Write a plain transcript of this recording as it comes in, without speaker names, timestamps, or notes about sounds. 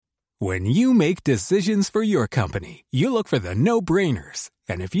When you make decisions for your company, you look for the no-brainers.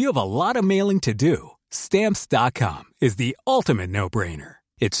 And if you have a lot of mailing to do, Stamps.com is the ultimate no-brainer.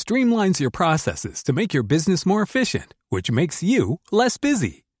 It streamlines your processes to make your business more efficient, which makes you less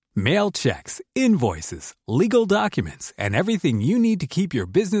busy. Mail checks, invoices, legal documents, and everything you need to keep your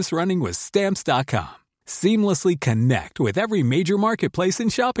business running with Stamps.com. Seamlessly connect with every major marketplace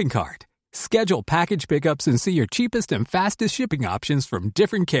and shopping cart. Schedule package pickups and see your cheapest and fastest shipping options from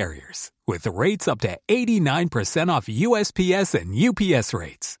different carriers, with rates up to 89% off USPS and UPS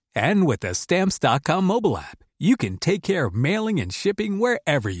rates. And with the Stamps.com mobile app, you can take care of mailing and shipping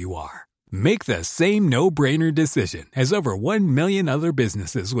wherever you are. Make the same no-brainer decision as over 1 million other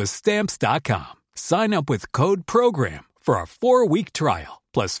businesses with Stamps.com. Sign up with code PROGRAM for a 4-week trial,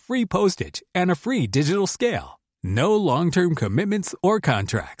 plus free postage and a free digital scale. No long-term commitments or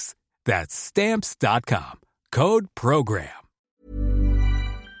contracts. That's Stamps.com. Code PROGRAM.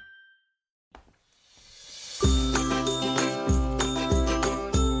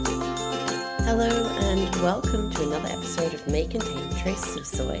 Hello and welcome to another episode of May Contain Traces of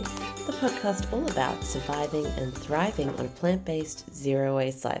Soy, the podcast all about surviving and thriving on a plant-based,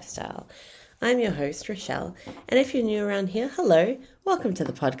 zero-waste lifestyle. I'm your host, Rochelle, and if you're new around here, hello, welcome to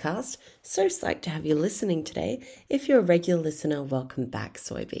the podcast. So psyched to have you listening today. If you're a regular listener, welcome back,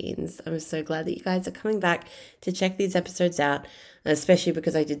 soybeans. I'm so glad that you guys are coming back to check these episodes out, especially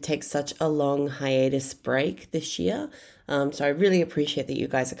because I did take such a long hiatus break this year. So I really appreciate that you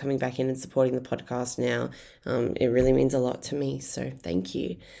guys are coming back in and supporting the podcast now. It really means a lot to me, so thank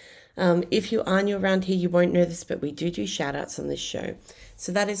you. If you are new around here, you won't know this, but we do shout outs on this show.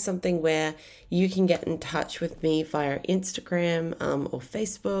 So that is something where you can get in touch with me via Instagram or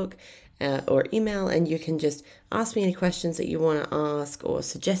Facebook or email, and you can just ask me any questions that you want to ask or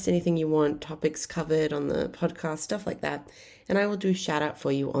suggest anything you want, topics covered on the podcast, stuff like that. And I will do a shout out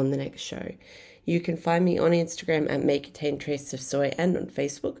for you on the next show. You can find me on Instagram at May Contain Traces of Soy and on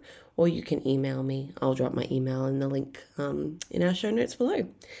Facebook, or you can email me. I'll drop my email in the link in our show notes below.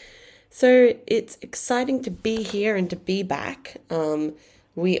 So it's exciting to be here and to be back.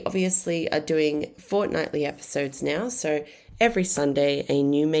 We obviously are doing fortnightly episodes now. So every Sunday, a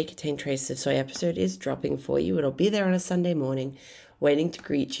new May Contain Traces of Soy episode is dropping for you. It'll be there on a Sunday morning, waiting to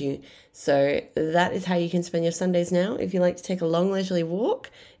greet you. So that is how you can spend your Sundays now. If you like to take a long leisurely walk,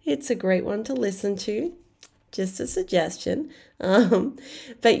 it's a great one to listen to. Just a suggestion.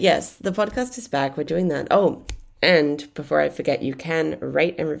 But yes, the podcast is back. We're doing that. Oh, and before I forget, you can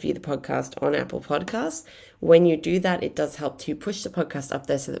rate and review the podcast on Apple Podcasts. When you do that, it does help to push the podcast up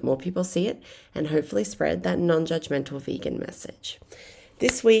there so that more people see it and hopefully spread that non-judgmental vegan message.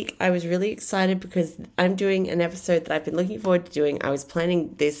 This week, I was really excited because I'm doing an episode that I've been looking forward to doing. I was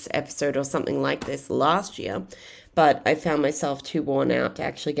planning this episode or something like this last year, but I found myself too worn out to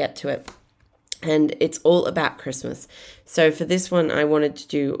actually get to it. And it's all about Christmas. So for this one, I wanted to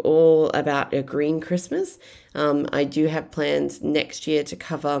do all about a green Christmas. I do have plans next year to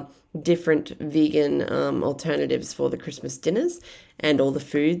cover different vegan alternatives for the Christmas dinners and all the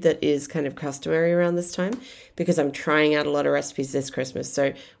food that is kind of customary around this time, because I'm trying out a lot of recipes this Christmas.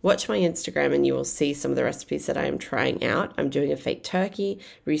 So watch my Instagram and you will see some of the recipes that I am trying out. I'm doing a fake turkey,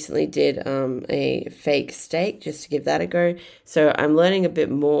 recently did a fake steak just to give that a go. So I'm learning a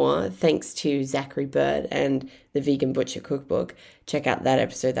bit more thanks to Zachary Bird and the Vegan Butcher Cookbook. Check out that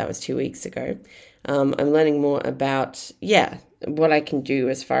episode, that was 2 weeks ago. I'm learning more about, what I can do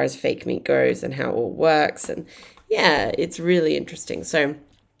as far as fake meat goes and how it all works. And it's really interesting. So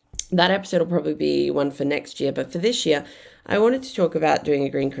that episode will probably be one for next year. But for this year, I wanted to talk about doing a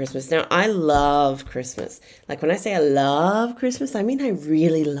green Christmas. Now, I love Christmas. Like when I say I love Christmas, I mean I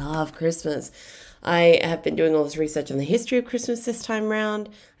really love Christmas. I have been doing all this research on the history of Christmas this time round.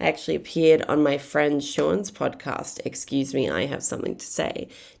 I actually appeared on my friend Sean's podcast, Excuse Me, I Have Something to Say,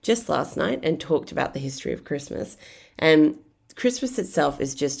 just last night and talked about the history of Christmas. And Christmas itself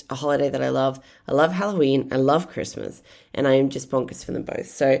is just a holiday that I love. I love Halloween. I love Christmas. And I am just bonkers for them both.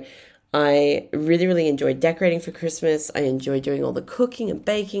 So I really, really enjoy decorating for Christmas. I enjoy doing all the cooking and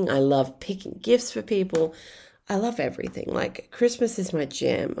baking. I love picking gifts for people. I love everything. Like Christmas is my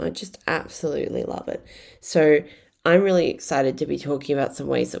jam. I just absolutely love it. So I'm really excited to be talking about some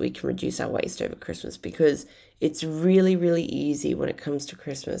ways that we can reduce our waste over Christmas, because it's really, really easy when it comes to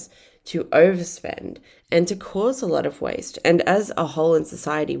Christmas to overspend and to cause a lot of waste. And as a whole in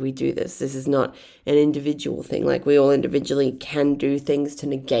society, we do this. This is not an individual thing. Like we all individually can do things to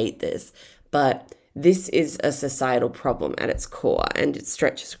negate this, but this is a societal problem at its core, and it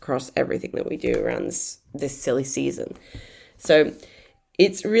stretches across everything that we do around this silly season. So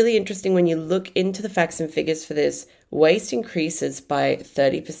it's really interesting when you look into the facts and figures for this. waste increases by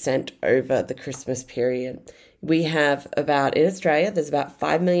 30% over the Christmas period. We have in Australia, there's about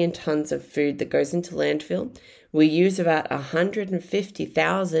 5 million tons of food that goes into landfill. We use about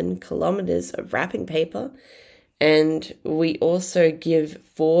 150,000 kilometers of wrapping paper. And we also give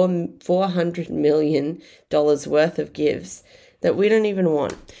 $400 million worth of gifts that we don't even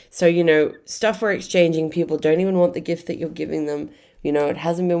want. So, stuff we're exchanging, people don't even want the gift that you're giving them. It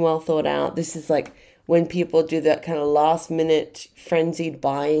hasn't been well thought out. This is like when people do that kind of last minute frenzied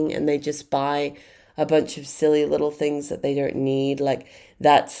buying and they just buy a bunch of silly little things that they don't need. Like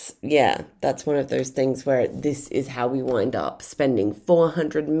that's one of those things where this is how we wind up spending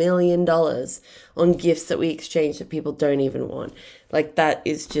 $400 million on gifts that we exchange that people don't even want. Like that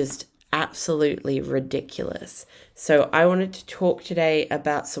is just absolutely ridiculous. So I wanted to talk today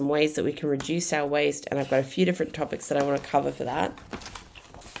about some ways that we can reduce our waste, and I've got a few different topics that I want to cover for that.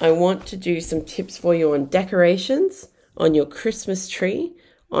 I want to do some tips for you on decorations, on your Christmas tree,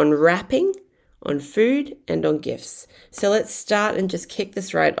 on wrapping, on food, and on gifts. So let's start and just kick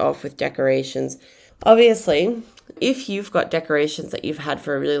this right off with decorations. Obviously, if you've got decorations that you've had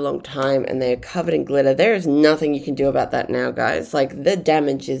for a really long time and they're covered in glitter, there is nothing you can do about that now, guys. Like the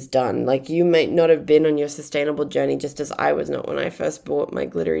damage is done. Like you may not have been on your sustainable journey, just as I was not when I first bought my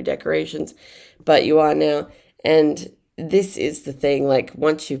glittery decorations, but you are now. And this is the thing, like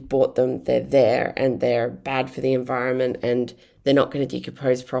once you've bought them, they're there and they're bad for the environment and they're not going to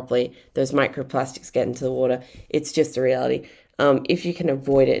decompose properly. Those microplastics get into the water. It's just a reality. If you can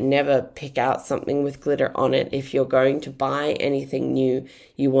avoid it, never pick out something with glitter on it. If you're going to buy anything new,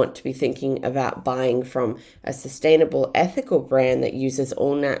 you want to be thinking about buying from a sustainable, ethical brand that uses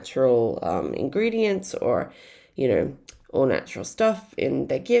all natural ingredients or, all natural stuff in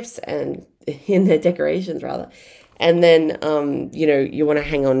their gifts and in their decorations rather. And then, you want to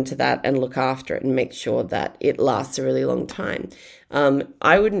hang on to that and look after it and make sure that it lasts a really long time.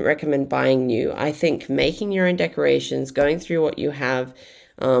 I wouldn't recommend buying new. I think making your own decorations, going through what you have,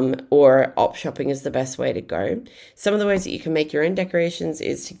 or op shopping is the best way to go. Some of the ways that you can make your own decorations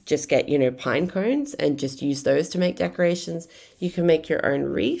is to just get, pine cones and just use those to make decorations. You can make your own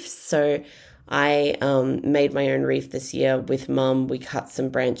wreaths. So I made my own wreath this year with Mum. We cut some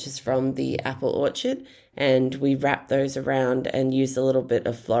branches from the apple orchard and we wrapped those around and used a little bit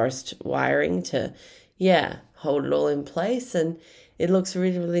of florist wiring to, hold it all in place. And it looks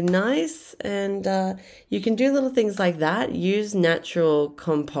really, really nice. And you can do little things like that. Use natural,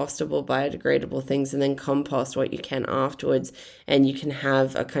 compostable, biodegradable things and then compost what you can afterwards. And you can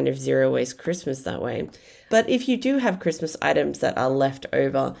have a kind of zero waste Christmas that way. But if you do have Christmas items that are left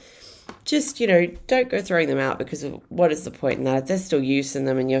over, just, don't go throwing them out because what is the point in that? If there's still use in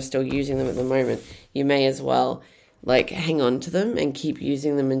them and you're still using them at the moment, you may as well hang on to them and keep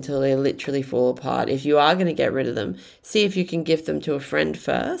using them until they literally fall apart. If you are going to get rid of them, see if you can gift them to a friend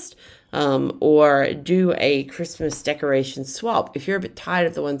first, or do a Christmas decoration swap. If you're a bit tired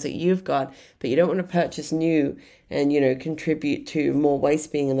of the ones that you've got, but you don't want to purchase new and, contribute to more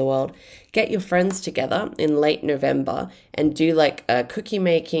waste being in the world, get your friends together in late November and do a cookie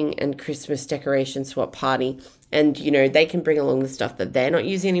making and Christmas decoration swap party. And, they can bring along the stuff that they're not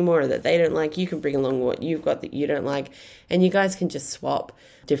using anymore or that they don't like. You can bring along what you've got that you don't like. And you guys can just swap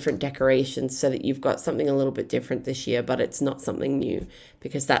different decorations so that you've got something a little bit different this year, but it's not something new,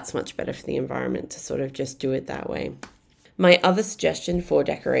 because that's much better for the environment to sort of just do it that way. My other suggestion for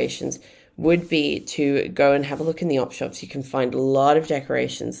decorations would be to go and have a look in the op shops. You can find a lot of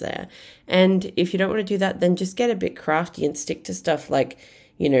decorations there. And if you don't want to do that, then just get a bit crafty and stick to stuff like,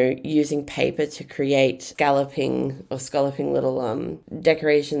 using paper to create scalloping little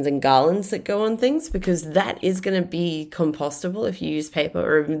decorations and garlands that go on things, because that is going to be compostable if you use paper,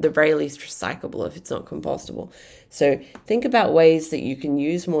 or at the very least recyclable if it's not compostable. So think about ways that you can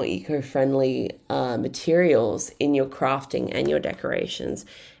use more eco-friendly materials in your crafting and your decorations.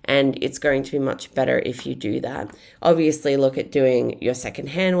 And it's going to be much better if you do that. Obviously, look at doing your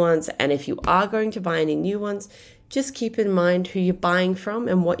secondhand ones. And if you are going to buy any new ones, just keep in mind who you're buying from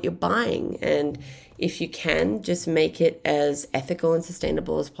and what you're buying. And if you can, just make it as ethical and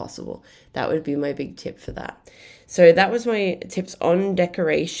sustainable as possible. That would be my big tip for that. So that was my tips on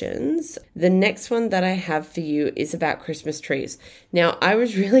decorations. The next one that I have for you is about Christmas trees. Now, I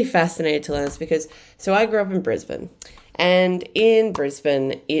was really fascinated to learn this because, I grew up in Brisbane. And in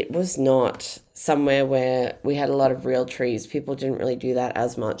Brisbane, it was not somewhere where we had a lot of real trees. People didn't really do that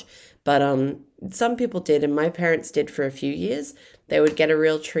as much. But some people did, and my parents did for a few years. They would get a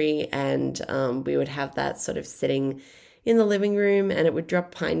real tree and we would have that sort of sitting in the living room, and it would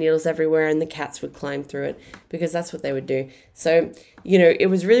drop pine needles everywhere, and the cats would climb through it because that's what they would do. So, it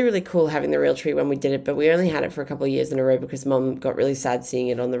was really, really cool having the real tree when we did it, but we only had it for a couple of years in a row because Mum got really sad seeing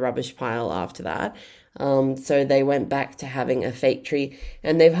it on the rubbish pile after that. So they went back to having a fake tree,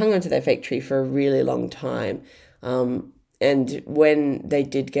 and they've hung onto their fake tree for a really long time. And when they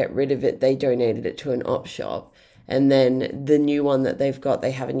did get rid of it, they donated it to an op shop. And then the new one that they've got,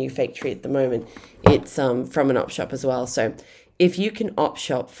 they have a new fake tree at the moment. It's from an op shop as well. So if you can op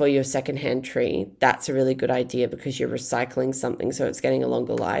shop for your secondhand tree, that's a really good idea because you're recycling something, so it's getting a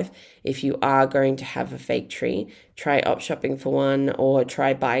longer life. If you are going to have a fake tree, try op shopping for one or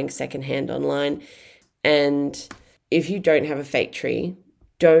try buying secondhand online. And if you don't have a fake tree,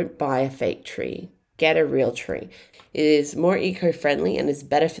 don't buy a fake tree. Get a real tree. It is more eco-friendly and is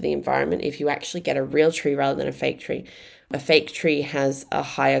better for the environment if you actually get a real tree rather than a fake tree. A fake tree has a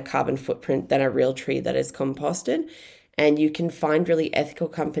higher carbon footprint than a real tree that is composted. And you can find really ethical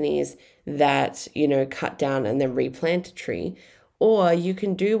companies that, cut down and then replant a tree. Or you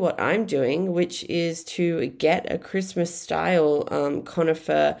can do what I'm doing, which is to get a Christmas style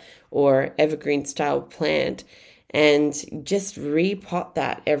conifer or evergreen style plant and just repot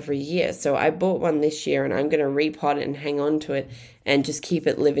that every year. So I bought one this year and I'm going to repot it and hang on to it and just keep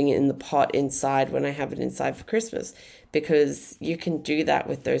it living in the pot inside when I have it inside for Christmas, because you can do that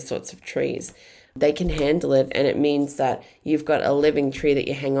with those sorts of trees. They can handle it, and it means that you've got a living tree that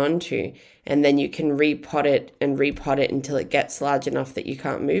you hang on to, and then you can repot it until it gets large enough that you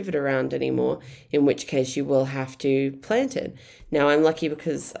can't move it around anymore, in which case you will have to plant it. Now, I'm lucky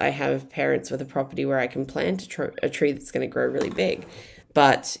because I have parents with a property where I can plant a tree that's going to grow really big.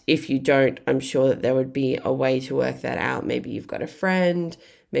 But if you don't, I'm sure that there would be a way to work that out. Maybe you've got a friend,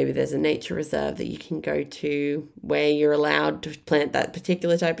 maybe there's a nature reserve that you can go to where you're allowed to plant that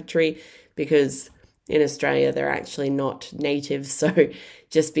particular type of tree, because in Australia, they're actually not native. So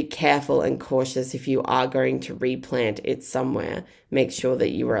just be careful and cautious if you are going to replant it somewhere. Make sure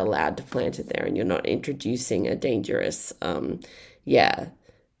that you are allowed to plant it there and you're not introducing a dangerous,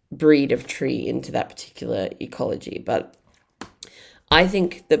 breed of tree into that particular ecology. But I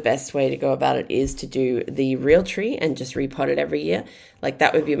think the best way to go about it is to do the real tree and just repot it every year. Like,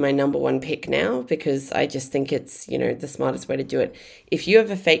 that would be my number one pick now, because I just think it's, the smartest way to do it. If you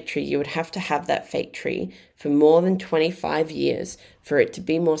have a fake tree, you would have to have that fake tree for more than 25 years for it to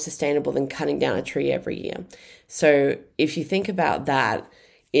be more sustainable than cutting down a tree every year. So if you think about that,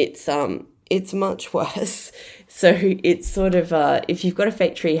 it's much worse. So it's sort of, if you've got a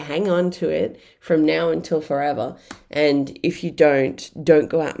fake tree, hang on to it from now until forever. And if you don't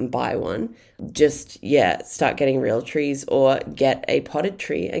go out and buy one. Just, start getting real trees or get a potted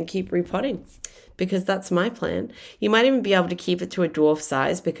tree and keep repotting, because that's my plan. You might even be able to keep it to a dwarf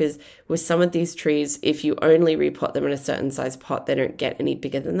size, because with some of these trees, if you only repot them in a certain size pot, they don't get any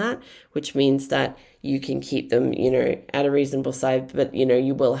bigger than that, which means that you can keep them, at a reasonable size, but,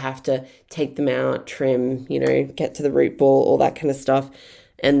 you will have to take them out, trim, get to the root ball, all that kind of stuff,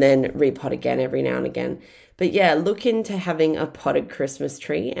 and then repot again every now and again. But look into having a potted Christmas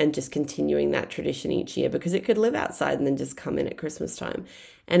tree and just continuing that tradition each year, because it could live outside and then just come in at Christmas time.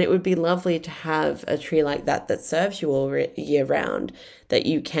 And it would be lovely to have a tree like that serves you all year round, that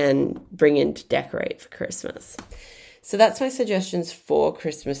you can bring in to decorate for Christmas. So that's my suggestions for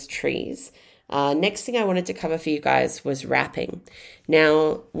Christmas trees. Next thing I wanted to cover for you guys was wrapping.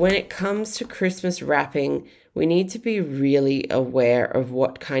 Now, when it comes to Christmas wrapping, we need to be really aware of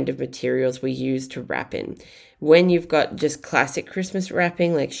what kind of materials we use to wrap in. When you've got just classic Christmas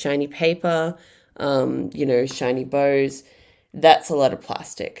wrapping, like shiny paper, shiny bows, that's a lot of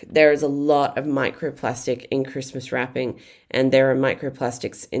plastic. There is a lot of microplastic in Christmas wrapping, and there are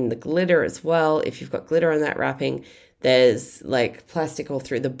microplastics in the glitter as well. If you've got glitter on that wrapping, there's like plastic all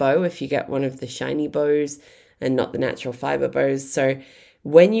through the bow if you get one of the shiny bows and not the natural fiber bows. So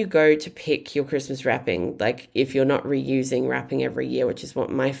when you go to pick your Christmas wrapping, like if you're not reusing wrapping every year, which is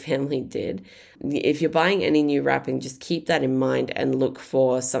what my family did, if you're buying any new wrapping, just keep that in mind and look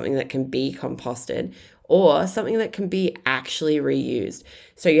for something that can be composted or something that can be actually reused.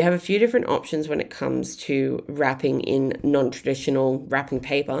 So you have a few different options when it comes to wrapping in non-traditional wrapping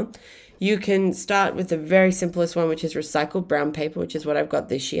paper. You can start with the very simplest one, which is recycled brown paper, which is what I've got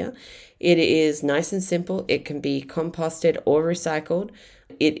this year. It is nice and simple. It can be composted or recycled.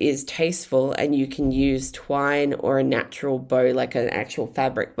 It is tasteful, and you can use twine or a natural bow, like an actual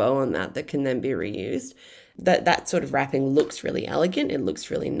fabric bow on that can then be reused. That sort of wrapping looks really elegant. It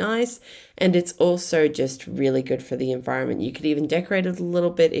looks really nice, and it's also just really good for the environment. You could even decorate it a little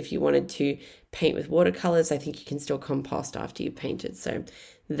bit if you wanted to paint with watercolors. I think you can still compost after you paint it, so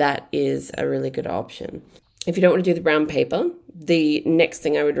that is a really good option. If you don't want to do the brown paper, the next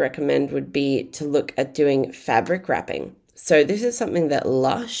thing I would recommend would be to look at doing fabric wrapping. So this is something that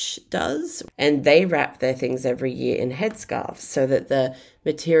Lush does, and they wrap their things every year in headscarves so that the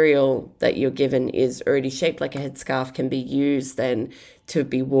material that you're given is already shaped like a headscarf, can be used then to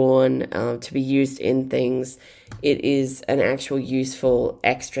be worn, to be used in things. It is an actual useful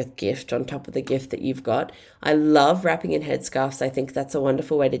extra gift on top of the gift that you've got. I love wrapping in headscarves. I think that's a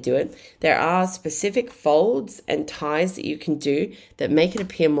wonderful way to do it. There are specific folds and ties that you can do that make it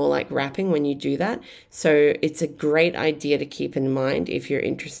appear more like wrapping when you do that. So it's a great idea to keep in mind if you're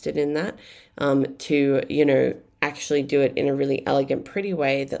interested in that, to, actually do it in a really elegant, pretty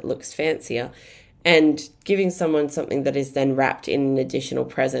way that looks fancier. And giving someone something that is then wrapped in an additional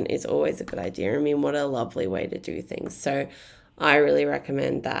present is always a good idea. I mean, what a lovely way to do things. So I really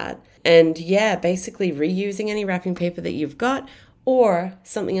recommend that. And yeah, basically reusing any wrapping paper that you've got. Or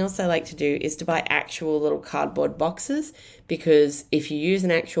something else I like to do is to buy actual little cardboard boxes, because if you use an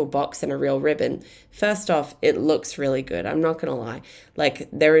actual box and a real ribbon, first off, it looks really good. I'm not going to lie. Like,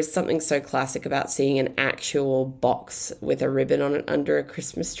 there is something so classic about seeing an actual box with a ribbon on it under a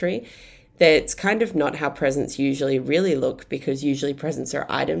Christmas tree. That's kind of not how presents usually really look, because usually presents are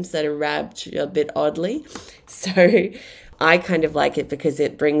items that are wrapped a bit oddly. So I kind of like it because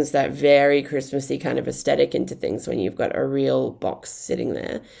it brings that very Christmassy kind of aesthetic into things when you've got a real box sitting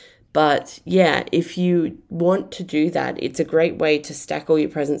there. But yeah, if you want to do that, it's a great way to stack all your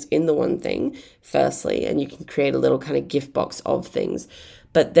presents in the one thing, firstly, and you can create a little kind of gift box of things.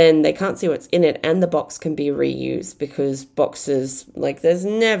 But then they can't see what's in it, and the box can be reused, because boxes, like, there's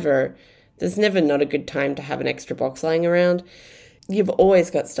never not a good time to have an extra box lying around. You've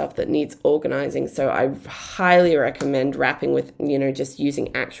always got stuff that needs organizing. So I highly recommend wrapping with, just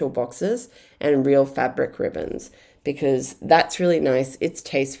using actual boxes and real fabric ribbons, because that's really nice. It's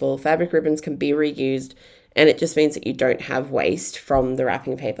tasteful. Fabric ribbons can be reused, and it just means that you don't have waste from the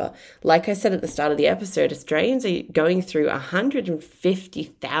wrapping paper. Like I said at the start of the episode, Australians are going through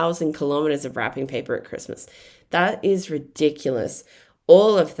 150,000 kilometers of wrapping paper at Christmas. That is ridiculous.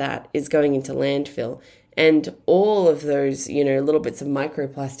 All of that is going into landfill, and all of those, little bits of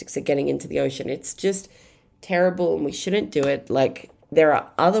microplastics are getting into the ocean. It's just terrible, and we shouldn't do it. Like, there are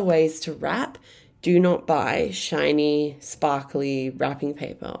other ways to wrap. Do not buy shiny, sparkly wrapping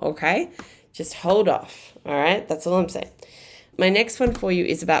paper, okay? Just hold off, all right? That's all I'm saying. My next one for you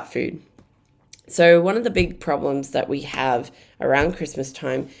is about food. So one of the big problems that we have around Christmas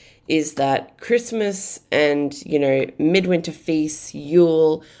time is that Christmas and, midwinter feasts,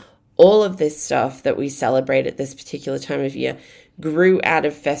 Yule, all of this stuff that we celebrate at this particular time of year grew out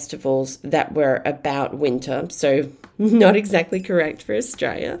of festivals that were about winter. So not exactly correct for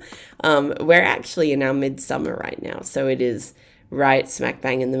Australia. We're actually in our midsummer right now. So it is right smack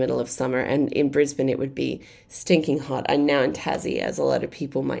bang in the middle of summer. And in Brisbane, it would be stinking hot. I'm now in Tassie, as a lot of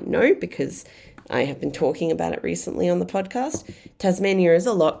people might know, because I have been talking about it recently on the podcast. Tasmania is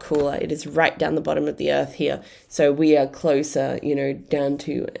a lot cooler. It is right down the bottom of the earth here. So we are closer, down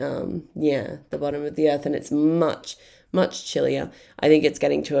to, the bottom of the earth. And it's much, much chillier. I think it's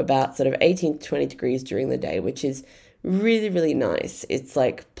getting to about sort of 18 to 20 degrees during the day, which is really, really nice. It's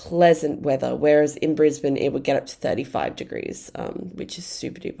like pleasant weather. Whereas in Brisbane, it would get up to 35 degrees, which is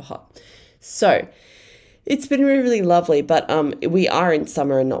super duper hot. So it's been really, really lovely, but we are in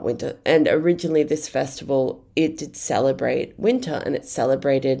summer and not winter. And originally this festival, it did celebrate winter, and it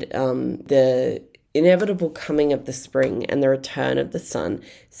celebrated the inevitable coming of the spring and the return of the sun.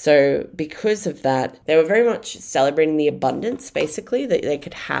 So because of that, they were very much celebrating the abundance, basically, that they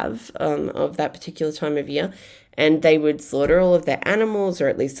could have of that particular time of year. And they would slaughter all of their animals, or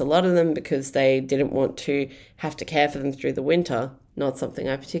at least a lot of them, because they didn't want to have to care for them through the winter. Not something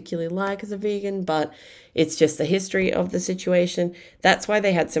I particularly like as a vegan, but it's just the history of the situation. That's why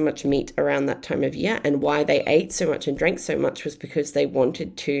they had so much meat around that time of year, and why they ate so much and drank so much was because they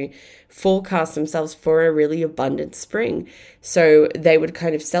wanted to forecast themselves for a really abundant spring. So they would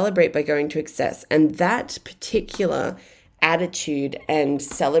kind of celebrate by going to excess. And that particular attitude and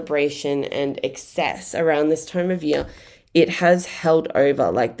celebration and excess around this time of year, it has held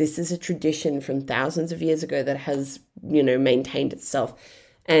over. Like, this is a tradition from thousands of years ago that has, maintained itself.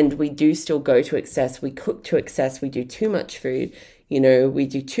 And we do still go to excess. We cook to excess. We do too much food. We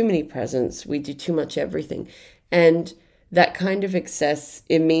do too many presents. We do too much everything. And that kind of excess,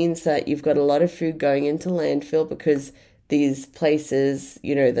 it means that you've got a lot of food going into landfill, because these places,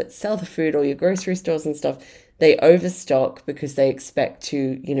 that sell the food, or your grocery stores and stuff, they overstock because they expect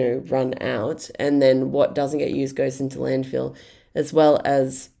to, run out. And then what doesn't get used goes into landfill, as well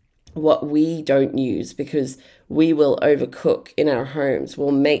as what we don't use, because we will overcook in our homes.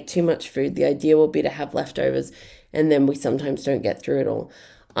 We'll make too much food. The idea will be to have leftovers, and then we sometimes don't get through it all.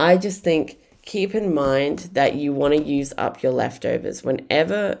 I just think keep in mind that you want to use up your leftovers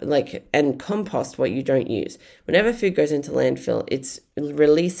whenever, and compost what you don't use. Whenever food goes into landfill, it's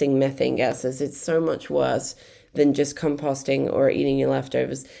releasing methane gases. It's so much worse than just composting or eating your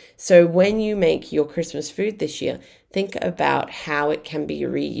leftovers. So when you make your Christmas food this year, think about how it can be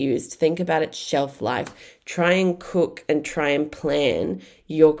reused. Think about its shelf life. Try and cook and try and plan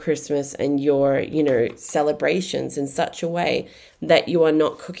your Christmas and your, celebrations in such a way that you are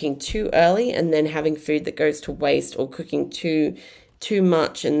not cooking too early and then having food that goes to waste, or cooking too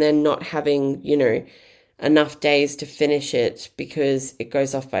much and then not having, enough days to finish it because it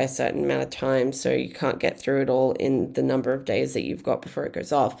goes off by a certain amount of time, so you can't get through it all in the number of days that you've got before it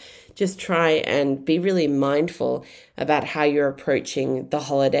goes off. Just try and be really mindful about how you're approaching the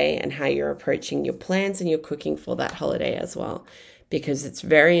holiday and how you're approaching your plans and your cooking for that holiday as well, because it's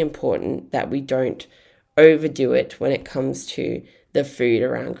very important that we don't overdo it when it comes to the food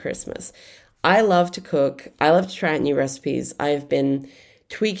around Christmas. I love to cook. I love to try out new recipes. I have been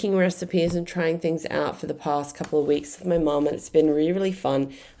tweaking recipes and trying things out for the past couple of weeks with my mom, and it's been really, really fun.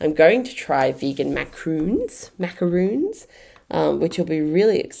 I'm going to try vegan macaroons, which will be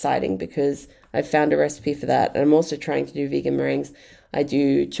really exciting because I found a recipe for that. And I'm also trying to do vegan meringues. I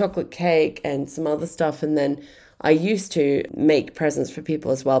do chocolate cake and some other stuff. And then I used to make presents for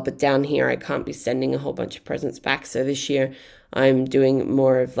people as well, but down here I can't be sending a whole bunch of presents back. So this year I'm doing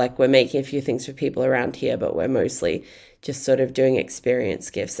more of we're making a few things for people around here, but we're mostly just sort of doing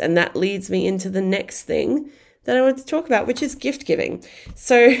experience gifts. And that leads me into the next thing that I want to talk about, which is gift giving.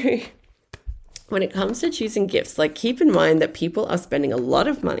 So when it comes to choosing gifts, keep in mind that people are spending a lot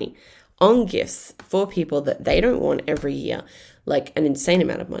of money on gifts for people that they don't want every year, an insane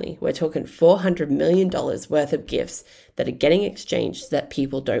amount of money. We're talking $400 million worth of gifts that are getting exchanged that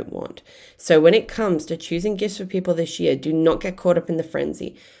people don't want. So when it comes to choosing gifts for people this year, do not get caught up in the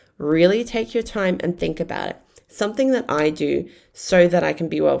frenzy. Really take your time and think about it. Something that I do so that I can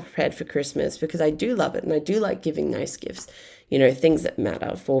be well prepared for Christmas, because I do love it and I do like giving nice gifts, things that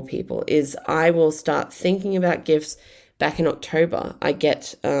matter for people, is I will start thinking about gifts back in October. I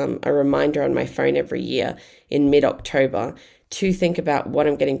get a reminder on my phone every year in mid-October to think about what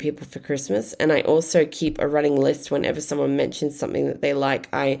I'm getting people for Christmas. And I also keep a running list whenever someone mentions something that they like.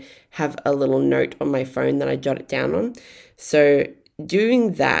 I have a little note on my phone that I jot it down on. So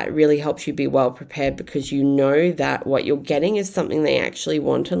doing that really helps you be well prepared, because you know that what you're getting is something they actually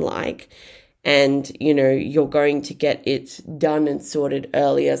want and like. And, you're going to get it done and sorted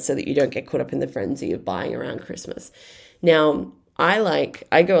earlier so that you don't get caught up in the frenzy of buying around Christmas. Now, I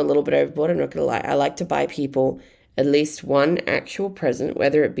go a little bit overboard, I'm not going to lie. I like to buy people at least one actual present,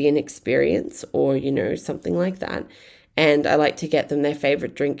 whether it be an experience or, something like that. And I like to get them their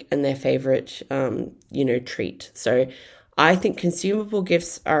favorite drink and their favorite, treat. So I think consumable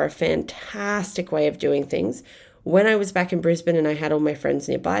gifts are a fantastic way of doing things. When I was back in Brisbane and I had all my friends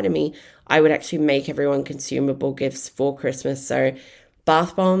nearby to me, I would actually make everyone consumable gifts for Christmas. So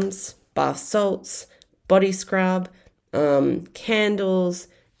bath bombs, bath salts, body scrub, candles,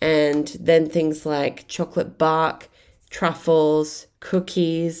 and then things like chocolate bark, truffles,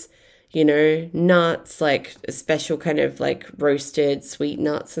 cookies, nuts, a special kind of roasted sweet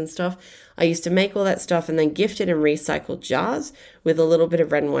nuts and stuff. I used to make all that stuff and then gift it in recycled jars with a little bit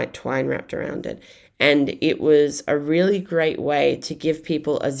of red and white twine wrapped around it. And it was a really great way to give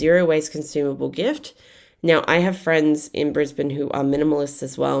people a zero waste consumable gift. Now, I have friends in Brisbane who are minimalists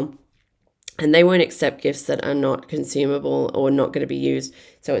as well, and they won't accept gifts that are not consumable or not going to be used.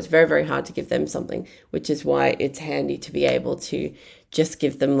 So it's very, very hard to give them something, which is why it's handy to be able to just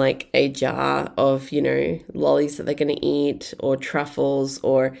give them a jar of, lollies that they're going to eat, or truffles,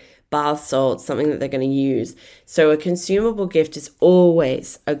 or bath salts, something that they're going to use. So a consumable gift is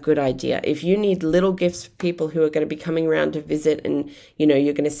always a good idea. If you need little gifts for people who are going to be coming around to visit and,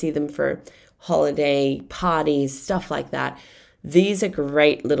 you're going to see them for holiday parties, stuff like that, these are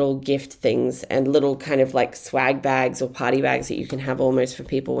great little gift things and little kind of swag bags or party bags that you can have almost for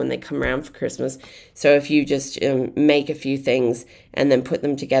people when they come around for Christmas. So if you just make a few things and then put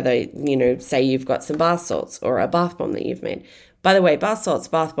them together, say you've got some bath salts or a bath bomb that you've made. By the way, bath salts,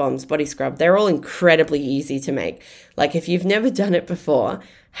 bath bombs, body scrub, they're all incredibly easy to make. If you've never done it before,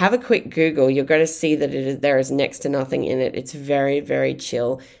 have a quick Google. You're going to see that there is next to nothing in it. It's very, very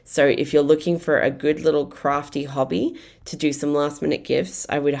chill. So if you're looking for a good little crafty hobby to do some last minute gifts,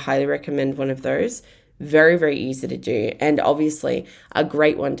 I would highly recommend one of those. Very, very easy to do. And obviously a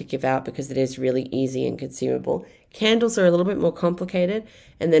great one to give out because it is really easy and consumable. Candles are a little bit more complicated,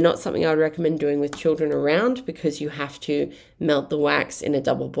 and they're not something I would recommend doing with children around because you have to melt the wax in a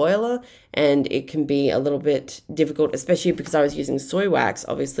double boiler, and it can be a little bit difficult, especially because I was using soy wax.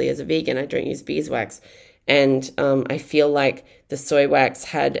 Obviously, as a vegan, I don't use beeswax. And I feel like the soy wax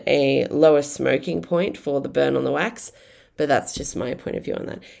had a lower smoking point for the burn on the wax, but that's just my point of view on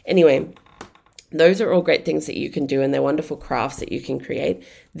that. Anyway, those are all great things that you can do, and they're wonderful crafts that you can create.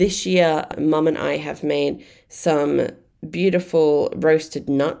 This year, Mum and I have made some beautiful roasted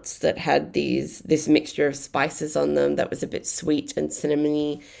nuts that had this mixture of spices on them that was a bit sweet and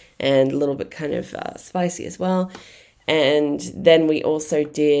cinnamony and a little bit kind of spicy as well. And then we also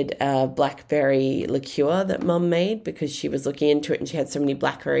did a blackberry liqueur that Mum made because she was looking into it and she had so many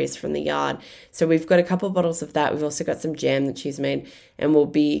blackberries from the yard. So we've got a couple of bottles of that. We've also got some jam that she's made, and we'll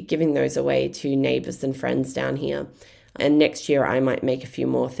be giving those away to neighbours and friends down here. And next year I might make a few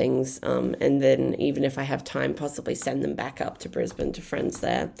more things, and then even if I have time, possibly send them back up to Brisbane to friends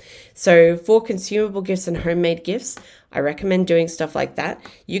there. So for consumable gifts and homemade gifts, I recommend doing stuff like that.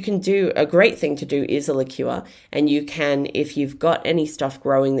 You can do, a great thing to do is a liqueur, and you can, if you've got any stuff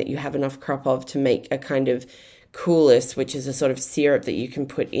growing that you have enough crop of, to make a kind of coulis, which is a sort of syrup that you can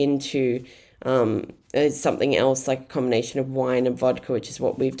put into something else, like a combination of wine and vodka, which is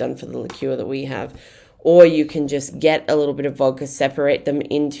what we've done for the liqueur that we have. Or you can just get a little bit of vodka, separate them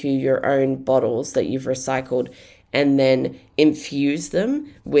into your own bottles that you've recycled, and then infuse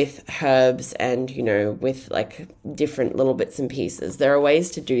them with herbs and, with like different little bits and pieces. There are ways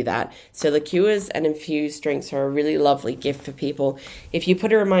to do that. So liqueurs and infused drinks are a really lovely gift for people. If you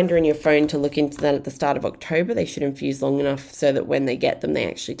put a reminder in your phone to look into that at the start of October, they should infuse long enough so that when they get them, they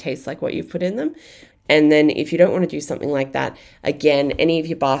actually taste like what you've put in them. And then if you don't want to do something like that, again, any of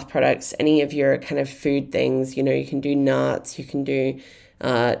your bath products, any of your kind of food things, you can do nuts, you can do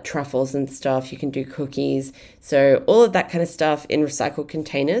truffles and stuff, you can do cookies. So all of that kind of stuff in recycled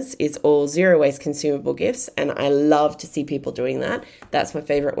containers is all zero waste consumable gifts. And I love to see people doing that. That's my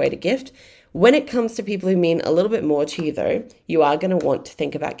favorite way to gift. When it comes to people who mean a little bit more to you, though, you are going to want to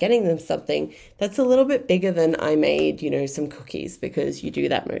think about getting them something that's a little bit bigger than I made, some cookies, because you do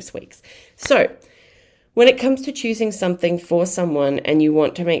that most weeks. So when it comes to choosing something for someone and you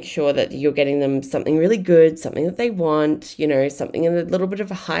want to make sure that you're getting them something really good, something that they want, something in a little bit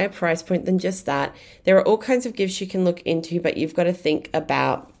of a higher price point than just that, there are all kinds of gifts you can look into, but you've got to think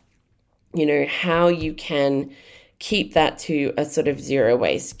about, how you can keep that to a sort of zero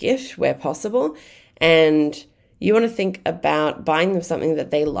waste gift where possible. And you want to think about buying them something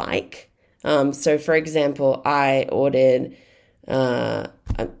that they like. So for example, I ordered,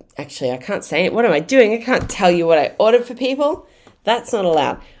 actually, I can't say it. What am I doing? I can't tell you what I ordered for people. That's not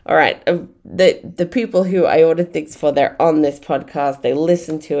allowed. All right. The people who I ordered things for, they're on this podcast. They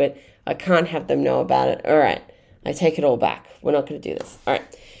listen to it. I can't have them know about it. All right. I take it all back. We're not going to do this. All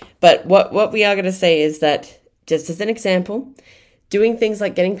right. But what we are going to say is that, just as an example, doing things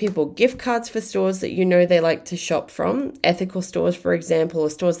like getting people gift cards for stores that they like to shop from, ethical stores, for example, or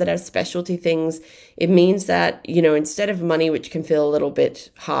stores that have specialty things. It means that, instead of money, which can feel a little bit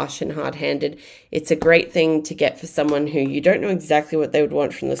harsh and hard-handed, it's a great thing to get for someone who you don't know exactly what they would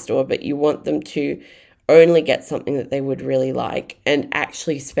want from the store, but you want them to only get something that they would really like and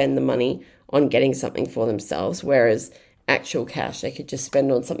actually spend the money on getting something for themselves, whereas actual cash they could just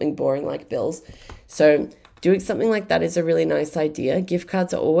spend on something boring like bills. So doing something like that is a really nice idea. Gift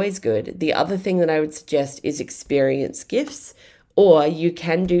cards are always good. The other thing that I would suggest is experience gifts, or you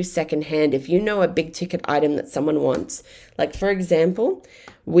can do secondhand if you know a big ticket item that someone wants. Like, for example,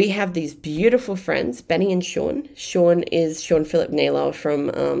 we have these beautiful friends, Benny and Sean. Sean is Sean Philip Naylor from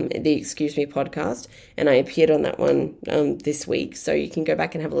the Excuse Me podcast, and I appeared on that one this week. So you can go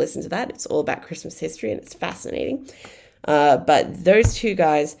back and have a listen to that. It's all about Christmas history and it's fascinating. But those two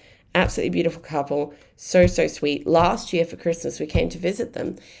guys, absolutely beautiful couple, so sweet. Last year for Christmas, we came to visit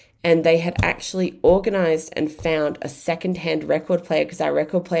them, and they had actually organized and found a secondhand record player because our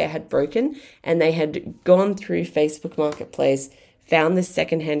record player had broken, and they had gone through Facebook Marketplace, found this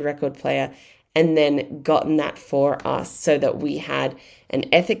secondhand record player, and then gotten that for us so that we had an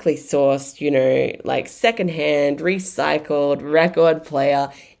ethically sourced, secondhand, recycled record player.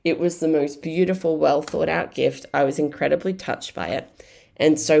 It was the most beautiful, well thought out gift. I was incredibly touched by it.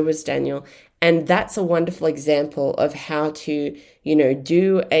 And so was Daniel. And that's a wonderful example of how to,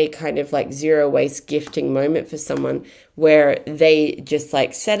 do a kind of like zero waste gifting moment for someone where they just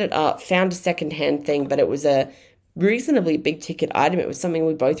set it up, found a secondhand thing, but it was a reasonably big ticket item. It was something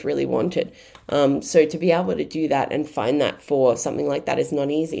we both really wanted. So to be able to do that and find that for something like that is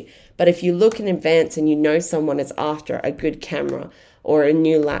not easy. But if you look in advance and you know someone is after a good camera or a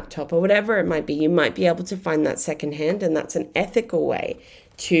new laptop or whatever it might be, you might be able to find that secondhand, and that's an ethical way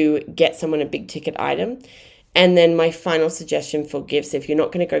to get someone a big ticket item. And then my final suggestion for gifts, if you're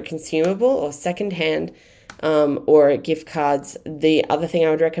not going to go consumable or secondhand or gift cards, the other thing I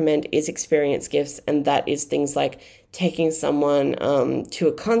would recommend is experience gifts. And that is things like taking someone to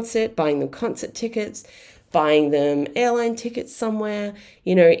a concert, buying them concert tickets, buying them airline tickets somewhere.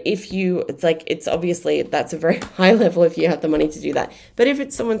 You know, if you, it's like, it's obviously, that's a very high level if you have the money to do that. But if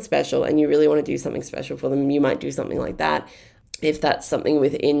it's someone special and you really want to do something special for them, you might do something like that. If that's something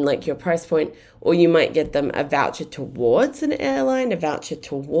within like your price point, or you might get them a voucher towards an airline, a voucher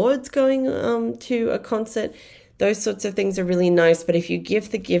towards going to a concert. Those sorts of things are really nice. But if you give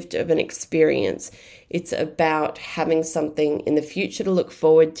the gift of an experience, it's about having something in the future to look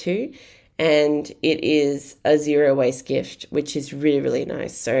forward to. And it is a zero waste gift, which is really, really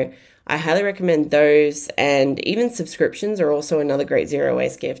nice. So I highly recommend those, and even subscriptions are also another great zero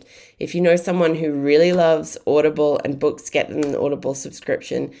waste gift. If you know someone who really loves Audible and books, get them an Audible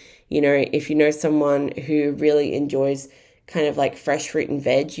subscription. You know, if you know someone who really enjoys kind of like fresh fruit and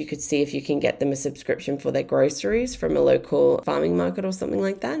veg, you could see if you can get them a subscription for their groceries from a local farming market or something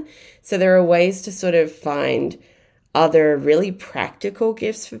like that. So there are ways to sort of find other really practical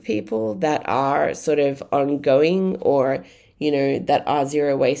gifts for people that are sort of ongoing, or you know, that are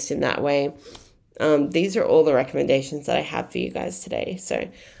zero waste in that way. These are all the recommendations that I have for you guys today. So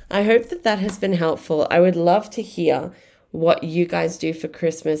I hope that that has been helpful. I would love to hear what you guys do for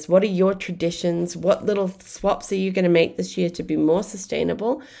Christmas. What are your traditions? What little swaps are you going to make this year to be more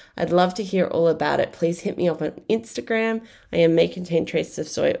sustainable? I'd love to hear all about it. Please hit me up on Instagram. I am May Contain Traces of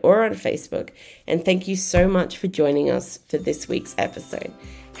Soy, or on Facebook. And thank you so much for joining us for this week's episode.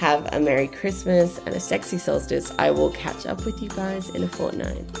 Have a Merry Christmas and a sexy solstice. I will catch up with you guys in a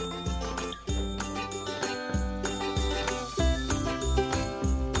fortnight.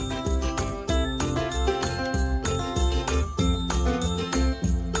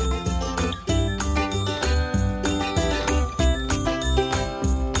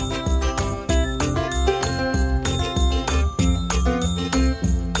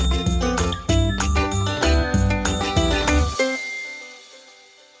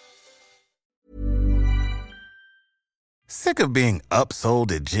 Sick of being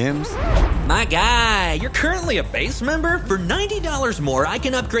upsold at gyms? My guy, you're currently a base member? For $90 more, I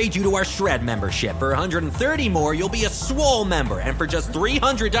can upgrade you to our Shred membership. For $130 more, you'll be a Swole member. And for just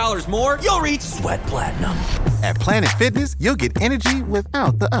 $300 more, you'll reach Sweat Platinum. At Planet Fitness, you'll get energy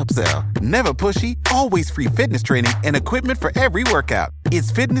without the upsell. Never pushy, always free fitness training and equipment for every workout.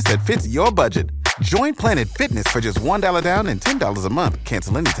 It's fitness that fits your budget. Join Planet Fitness for just $1 down and $10 a month.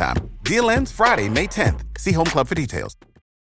 Cancel anytime. Deal ends Friday, May 10th. See Home Club for details.